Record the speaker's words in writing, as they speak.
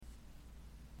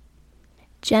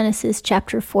Genesis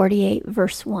chapter 48,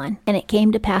 verse 1. And it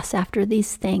came to pass after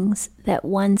these things that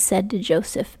one said to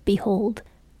Joseph, Behold,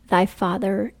 thy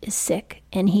father is sick.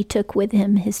 And he took with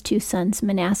him his two sons,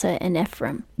 Manasseh and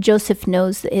Ephraim. Joseph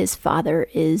knows that his father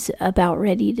is about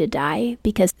ready to die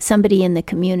because somebody in the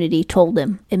community told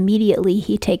him. Immediately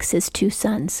he takes his two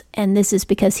sons. And this is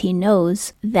because he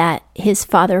knows that his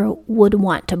father would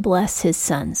want to bless his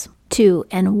sons. 2.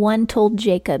 And one told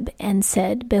Jacob and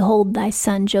said, Behold, thy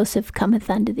son Joseph cometh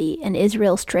unto thee. And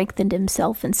Israel strengthened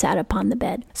himself and sat upon the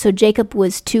bed. So Jacob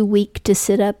was too weak to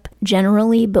sit up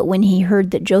generally, but when he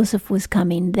heard that Joseph was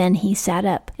coming, then he sat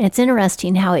up. And it's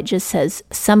interesting how it just says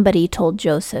somebody told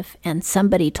Joseph and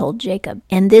somebody told Jacob.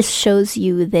 And this shows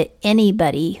you that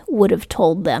anybody would have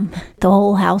told them. The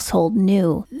whole household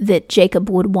knew that Jacob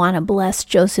would want to bless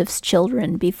Joseph's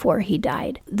children before he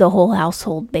died. The whole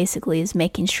household basically is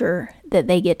making sure that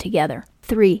they get together.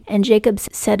 3. And Jacob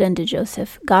said unto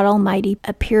Joseph, God Almighty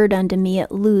appeared unto me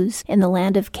at Luz in the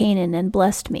land of Canaan and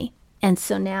blessed me. And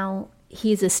so now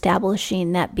he's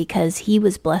establishing that because he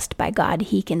was blessed by God,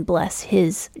 he can bless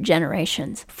his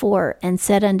generations. 4. And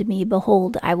said unto me,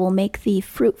 Behold, I will make thee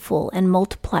fruitful and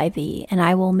multiply thee, and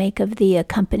I will make of thee a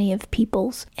company of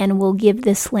peoples, and will give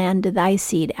this land to thy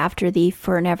seed after thee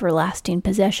for an everlasting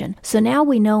possession. So now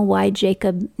we know why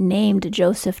Jacob named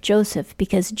Joseph Joseph,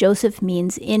 because Joseph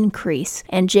means increase,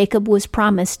 and Jacob was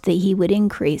promised that he would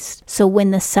increase. So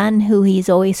when the son who he's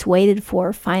always waited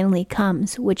for finally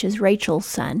comes, which is Rachel's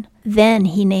son, then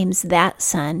he names that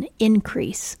son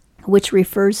Increase, which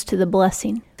refers to the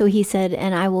blessing. So he said,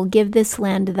 And I will give this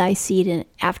land to thy seed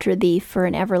after thee for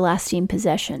an everlasting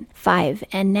possession. 5.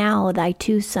 And now thy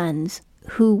two sons,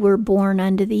 who were born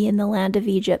unto thee in the land of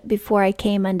Egypt before I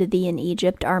came unto thee in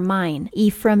Egypt, are mine,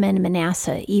 Ephraim and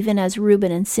Manasseh, even as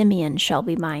Reuben and Simeon shall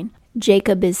be mine.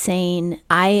 Jacob is saying,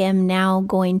 I am now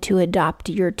going to adopt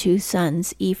your two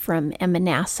sons, Ephraim and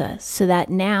Manasseh, so that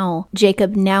now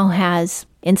Jacob now has,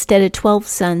 instead of 12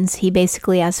 sons, he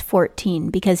basically has 14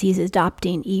 because he's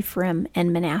adopting Ephraim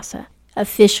and Manasseh,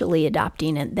 officially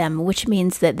adopting them, which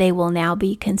means that they will now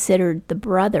be considered the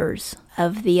brothers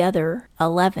of the other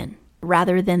 11.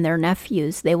 Rather than their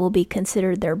nephews, they will be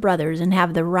considered their brothers and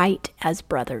have the right as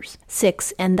brothers.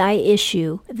 6. And thy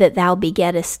issue that thou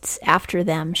begettest after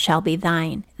them shall be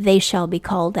thine. They shall be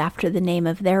called after the name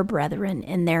of their brethren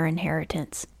in their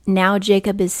inheritance. Now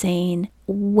Jacob is saying,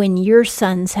 when your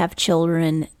sons have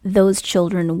children, those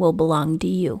children will belong to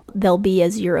you. They'll be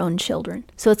as your own children.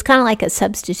 So it's kind of like a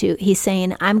substitute. He's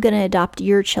saying, I'm going to adopt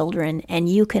your children and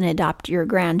you can adopt your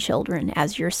grandchildren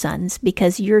as your sons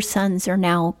because your sons are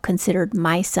now considered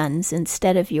my sons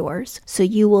instead of yours. So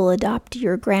you will adopt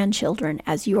your grandchildren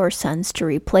as your sons to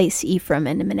replace Ephraim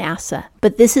and Manasseh.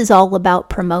 But this is all about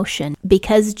promotion.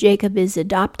 Because Jacob is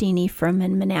adopting Ephraim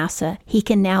and Manasseh, he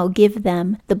can now give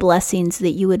them the blessings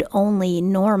that you would only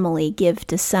normally give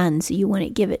to sons. You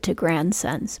wouldn't give it to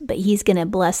grandsons, but he's going to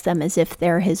bless them as if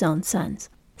they're his own sons.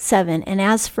 7. And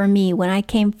as for me, when I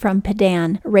came from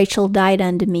Padan, Rachel died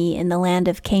unto me in the land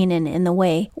of Canaan in the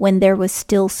way, when there was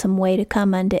still some way to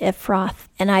come unto Ephrath,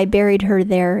 and I buried her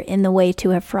there in the way to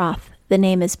Ephrath. The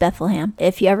name is Bethlehem.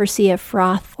 If you ever see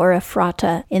Ephrath or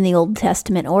Ephrata in the Old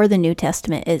Testament or the New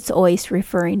Testament, it's always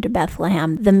referring to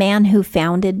Bethlehem. The man who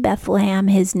founded Bethlehem,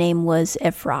 his name was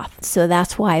Ephrath. So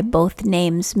that's why both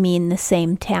names mean the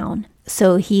same town.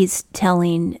 So he's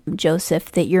telling Joseph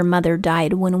that your mother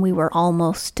died when we were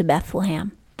almost to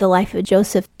Bethlehem. The life of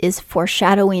Joseph is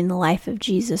foreshadowing the life of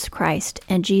Jesus Christ,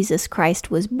 and Jesus Christ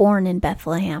was born in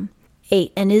Bethlehem.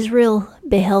 8. And Israel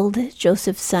beheld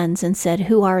Joseph's sons and said,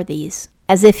 Who are these?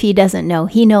 As if he doesn't know.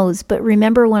 He knows, but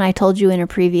remember when I told you in a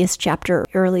previous chapter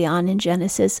early on in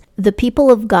Genesis, the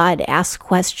people of God ask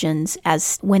questions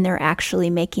as when they're actually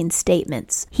making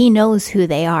statements. He knows who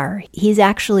they are. He's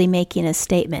actually making a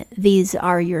statement. These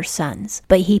are your sons.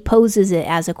 But he poses it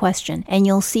as a question. And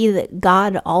you'll see that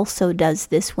God also does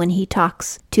this when he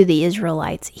talks to the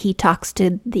Israelites. He talks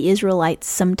to the Israelites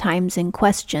sometimes in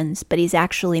questions, but he's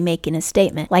actually making a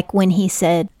statement. Like when he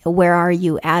said, Where are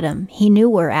you, Adam? He knew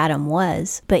where Adam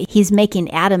was, but he's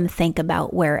making Adam think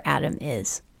about where Adam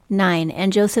is. 9.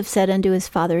 And Joseph said unto his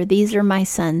father, These are my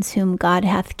sons, whom God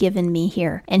hath given me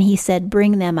here. And he said,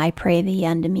 Bring them, I pray thee,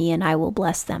 unto me, and I will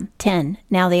bless them. 10.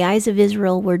 Now the eyes of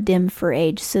Israel were dim for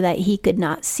age, so that he could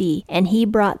not see, and he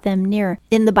brought them near.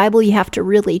 In the Bible, you have to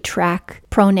really track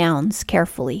pronouns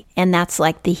carefully, and that's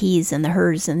like the he's and the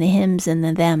hers and the hims and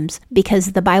the thems,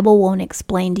 because the Bible won't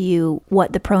explain to you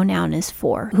what the pronoun is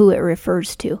for, who it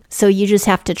refers to. So you just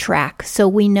have to track. So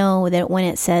we know that when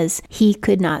it says he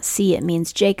could not see, it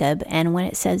means Jacob Jacob. And when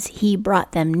it says he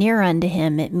brought them near unto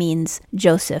him, it means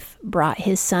Joseph brought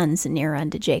his sons near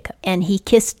unto Jacob. And he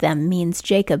kissed them means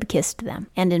Jacob kissed them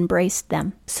and embraced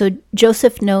them. So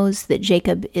Joseph knows that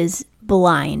Jacob is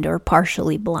blind or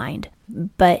partially blind.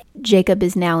 But Jacob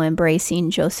is now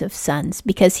embracing Joseph's sons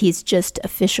because he's just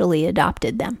officially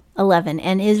adopted them. 11.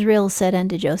 And Israel said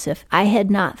unto Joseph, I had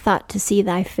not thought to see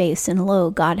thy face, and lo,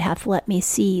 God hath let me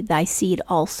see thy seed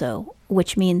also,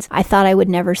 which means I thought I would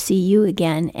never see you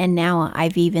again, and now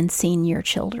I've even seen your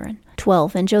children.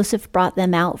 12. And Joseph brought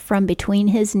them out from between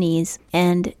his knees,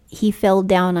 and he fell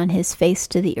down on his face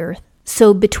to the earth.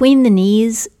 So between the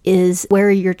knees is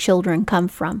where your children come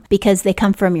from, because they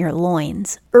come from your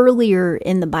loins. Earlier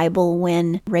in the Bible,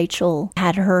 when Rachel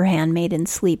had her handmaiden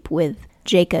sleep with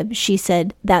Jacob, she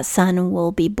said, that son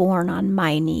will be born on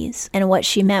my knees. And what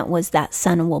she meant was that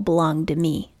son will belong to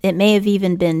me. It may have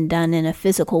even been done in a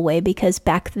physical way, because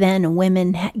back then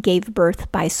women gave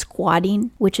birth by squatting,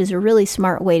 which is a really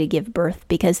smart way to give birth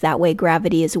because that way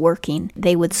gravity is working.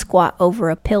 They would squat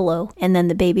over a pillow and then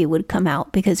the baby would come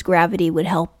out because gravity would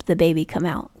help the baby come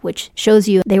out, which shows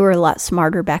you they were a lot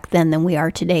smarter back then than we are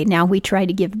today. Now we try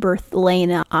to give birth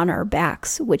laying on our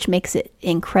backs, which makes it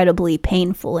incredibly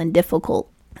painful and difficult.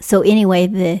 So anyway,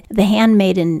 the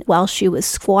handmaiden, while she was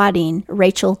squatting,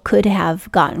 Rachel could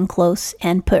have gotten close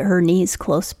and put her knees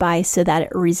close by so that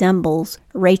it resembles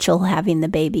Rachel having the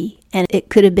baby. And it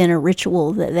could have been a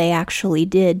ritual that they actually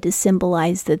did to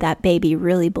symbolize that that baby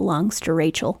really belongs to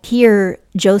Rachel. Here,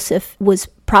 Joseph was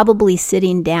probably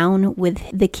sitting down with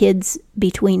the kids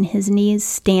between his knees,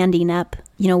 standing up,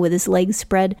 with his legs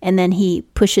spread, and then he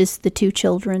pushes the two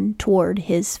children toward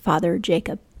his father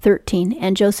Jacob. 13.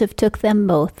 And Joseph took them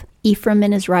both, Ephraim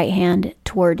in his right hand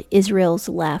toward Israel's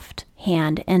left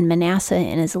hand, and Manasseh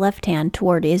in his left hand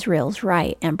toward Israel's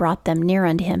right, and brought them near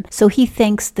unto him. So he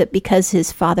thinks that because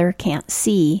his father can't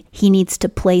see, he needs to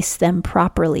place them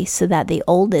properly so that the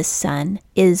oldest son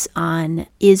is on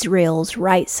Israel's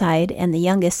right side and the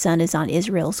youngest son is on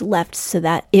Israel's left, so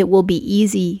that it will be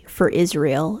easy for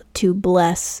Israel to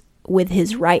bless with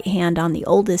his right hand on the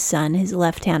oldest son, his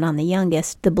left hand on the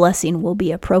youngest. The blessing will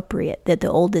be appropriate, that the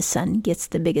oldest son gets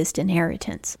the biggest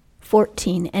inheritance.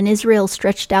 14. And Israel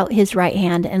stretched out his right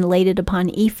hand and laid it upon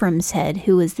Ephraim's head,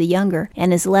 who was the younger,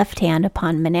 and his left hand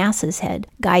upon Manasseh's head,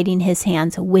 guiding his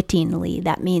hands wittingly.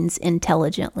 That means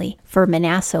intelligently, for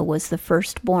Manasseh was the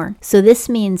firstborn. So this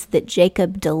means that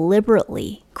Jacob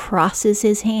deliberately crosses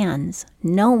his hands,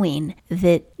 knowing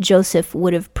that Joseph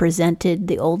would have presented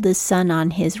the oldest son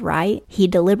on his right. He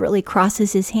deliberately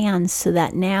crosses his hands so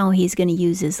that now he's going to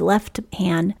use his left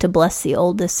hand to bless the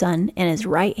oldest son and his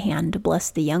right hand to bless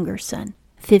the younger son.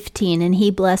 15. And he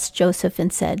blessed Joseph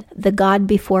and said, The God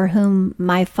before whom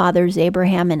my fathers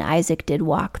Abraham and Isaac did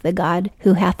walk, the God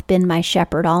who hath been my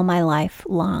shepherd all my life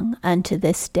long unto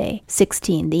this day.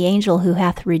 16. The angel who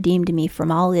hath redeemed me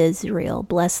from all Israel,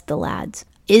 bless the lads.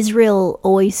 Israel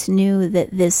always knew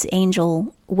that this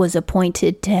angel was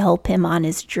appointed to help him on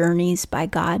his journeys by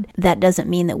God. That doesn't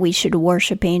mean that we should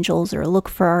worship angels or look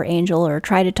for our angel or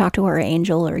try to talk to our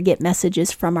angel or get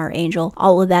messages from our angel.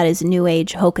 All of that is New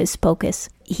Age hocus pocus.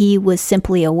 He was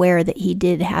simply aware that he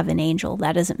did have an angel.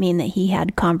 That doesn't mean that he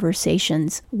had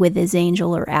conversations with his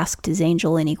angel or asked his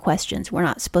angel any questions. We're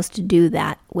not supposed to do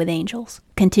that with angels.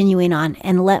 Continuing on,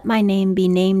 and let my name be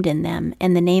named in them,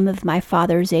 and the name of my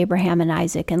fathers Abraham and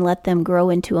Isaac, and let them grow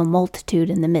into a multitude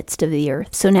in the midst of the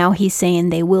earth. So now he's saying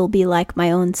they will be like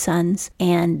my own sons,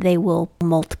 and they will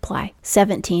multiply.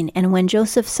 17, and when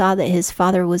Joseph saw that his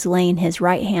father was laying his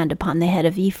right hand upon the head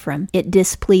of Ephraim, it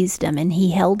displeased him, and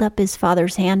he held up his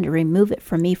father's hand to remove it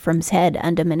from Ephraim's head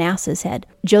unto Manasseh's head.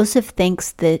 Joseph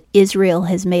thinks that Israel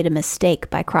has made a mistake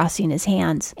by crossing his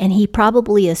hands, and he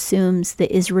probably assumes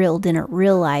that Israel didn't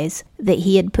realize that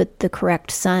he had put the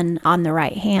correct son on the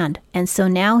right hand. And so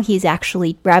now he's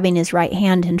actually grabbing his right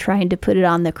hand and trying to put it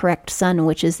on the correct son,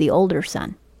 which is the older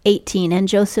son. 18, and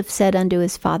Joseph said unto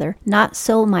his father, Not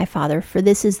so, my father, for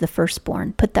this is the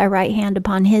firstborn. Put thy right hand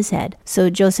upon his head.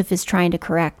 So Joseph is trying to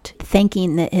correct,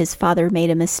 thinking that his father made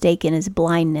a mistake in his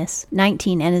blindness.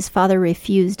 19, and his father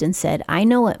refused and said, I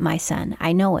know it, my son,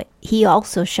 I know it. He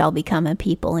also shall become a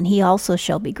people, and he also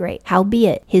shall be great.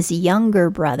 Howbeit, his younger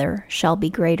brother shall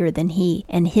be greater than he,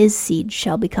 and his seed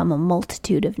shall become a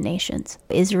multitude of nations.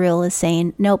 Israel is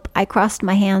saying, nope, I crossed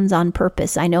my hands on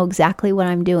purpose. I know exactly what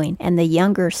I'm doing, and the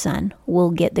younger son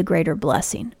will get the greater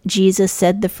blessing. Jesus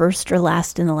said the first are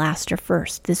last and the last are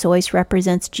first. This always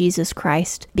represents Jesus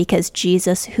Christ, because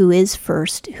Jesus, who is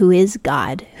first, who is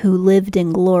God, who lived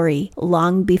in glory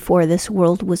long before this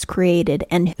world was created,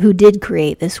 and who did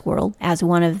create this world as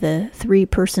one of the three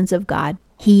persons of God,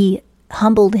 he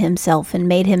humbled himself and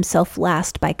made himself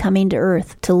last by coming to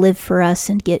earth to live for us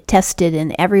and get tested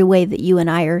in every way that you and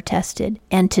I are tested,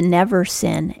 and to never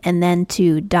sin, and then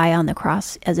to die on the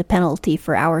cross as a penalty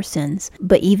for our sins,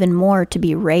 but even more to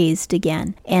be raised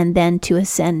again, and then to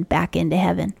ascend back into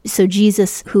heaven. So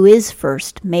Jesus, who is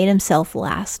first, made himself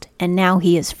last, and now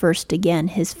he is first again.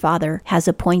 His Father has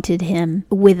appointed him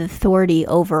with authority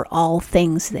over all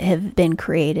things that have been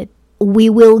created. We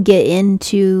will get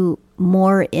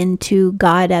more into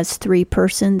God as three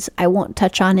persons. I won't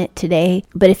touch on it today,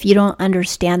 but if you don't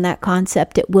understand that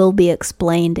concept, it will be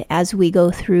explained as we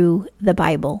go through the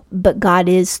Bible. But God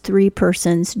is three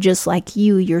persons, just like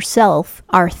you yourself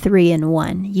are three in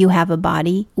one. You have a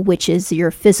body, which is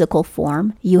your physical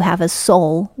form. You have a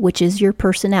soul, which is your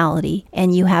personality.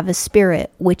 And you have a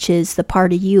spirit, which is the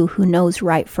part of you who knows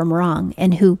right from wrong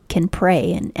and who can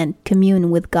pray and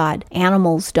commune with God.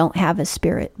 Animals don't have a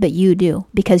spirit, but you do,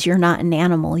 because you're not an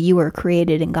animal. You were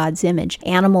created in God's image.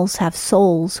 Animals have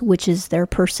souls, which is their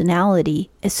personality.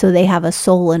 So they have a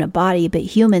soul and a body,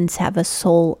 but humans have a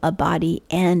soul, a body,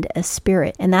 and a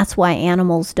spirit. And that's why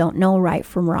animals don't know right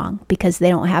from wrong, because they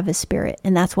don't have a spirit.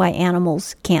 And that's why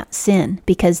animals can't sin,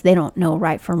 because they don't know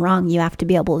right from wrong. You have to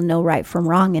be able to know right from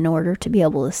wrong in order to be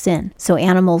able to sin. So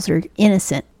animals are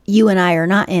innocent. You and I are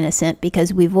not innocent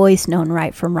because we've always known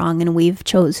right from wrong and we've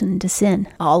chosen to sin.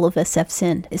 All of us have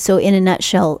sinned. So in a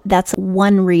nutshell, that's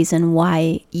one reason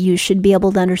why you should be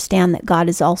able to understand that God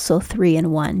is also three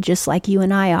in one, just like you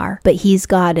and I are. But he's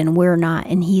God and we're not,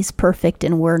 and he's perfect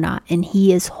and we're not, and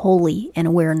he is holy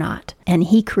and we're not. And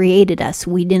he created us.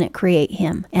 We didn't create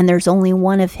him. And there's only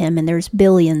one of him, and there's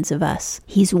billions of us.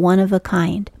 He's one of a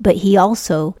kind. But he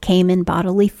also came in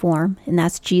bodily form, and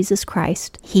that's Jesus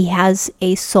Christ. He has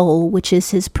a soul, which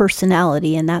is his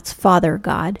personality, and that's Father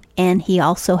God. And he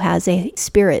also has a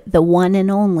spirit, the one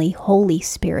and only Holy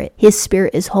Spirit. His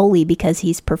spirit is holy because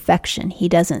he's perfection. He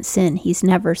doesn't sin. He's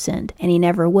never sinned, and he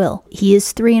never will. He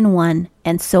is three in one,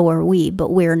 and so are we,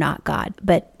 but we're not God.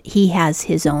 But he has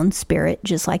his own spirit,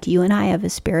 just like you and I have a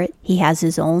spirit. He has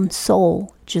his own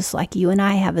soul, just like you and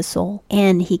I have a soul.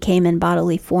 And he came in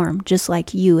bodily form, just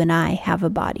like you and I have a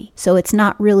body. So it's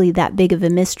not really that big of a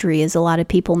mystery as a lot of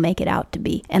people make it out to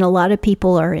be. And a lot of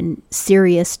people are in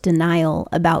serious denial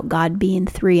about God being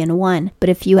three in one. But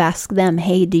if you ask them,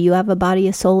 hey, do you have a body,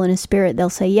 a soul, and a spirit? They'll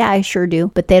say, yeah, I sure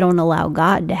do. But they don't allow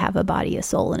God to have a body, a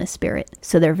soul, and a spirit.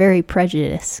 So they're very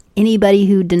prejudiced. Anybody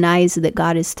who denies that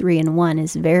God is three in one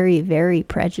is very, very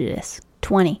prejudiced.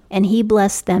 20. And he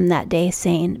blessed them that day,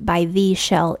 saying, by thee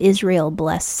shall Israel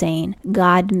bless, saying,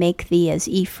 God make thee as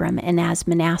Ephraim and as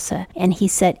Manasseh. And he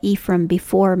set Ephraim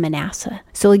before Manasseh.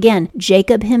 So again,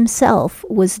 Jacob himself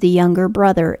was the younger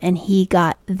brother, and he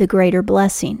got the greater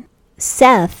blessing.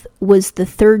 Seth was the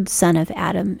third son of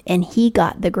Adam, and he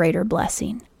got the greater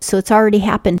blessing. So it's already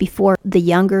happened before the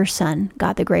younger son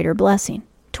got the greater blessing.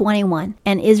 21.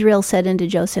 And Israel said unto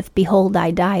Joseph, behold,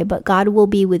 I die, but God will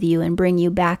be with you and bring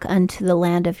you back unto the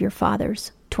land of your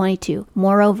fathers. 22.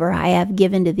 Moreover, I have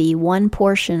given to thee one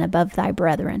portion above thy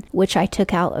brethren, which I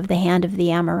took out of the hand of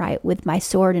the Amorite with my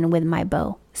sword and with my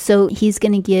bow. So he's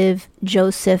going to give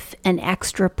Joseph an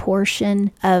extra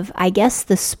portion of, I guess,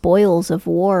 the spoils of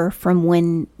war from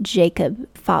when Jacob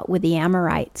fought with the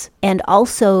Amorites. And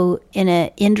also, in an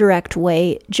indirect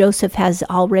way, Joseph has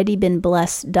already been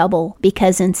blessed double,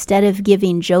 because instead of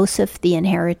giving Joseph the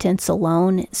inheritance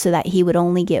alone so that he would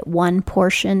only get one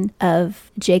portion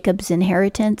of Jacob's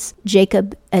inheritance,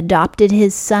 Jacob adopted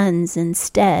his sons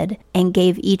instead and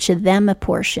gave each of them a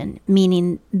portion,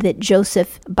 meaning that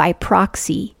Joseph, by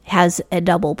proxy, has a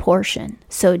double portion.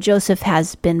 So Joseph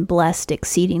has been blessed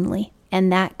exceedingly.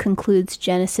 And that concludes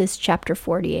Genesis chapter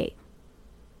 48.